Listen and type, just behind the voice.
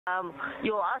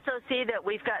You'll also see that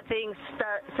we've got things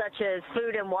such as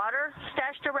food and water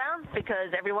stashed around, because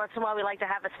every once in a while we like to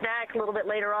have a snack. A little bit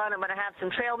later on I'm going to have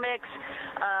some trail mix.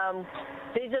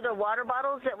 These are the water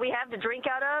bottles that we have to drink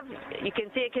out of. You can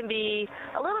see it can be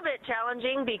a little bit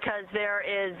challenging because there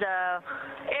is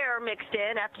air mixed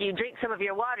in. After you drink some of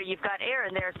your water, you've got air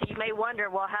in there, so you may wonder,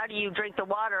 well, how do you drink the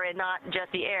water and not just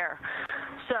the air?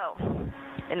 So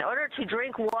in order to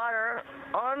drink water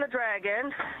on the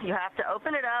Dragon, you have to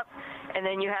open it up, and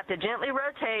then you have to gently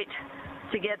rotate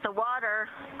to get the water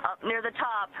up near the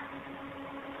top,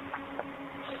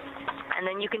 and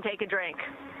then you can take a drink.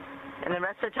 And the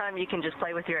rest of the time you can just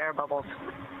play with your air bubbles.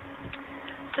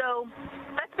 So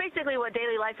that's basically what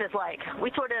daily life is like.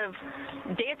 We sort of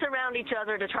dance around each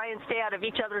other to try and stay out of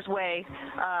each other's way,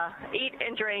 eat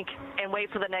and drink, and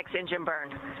wait for the next engine burn.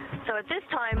 So at this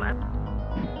time,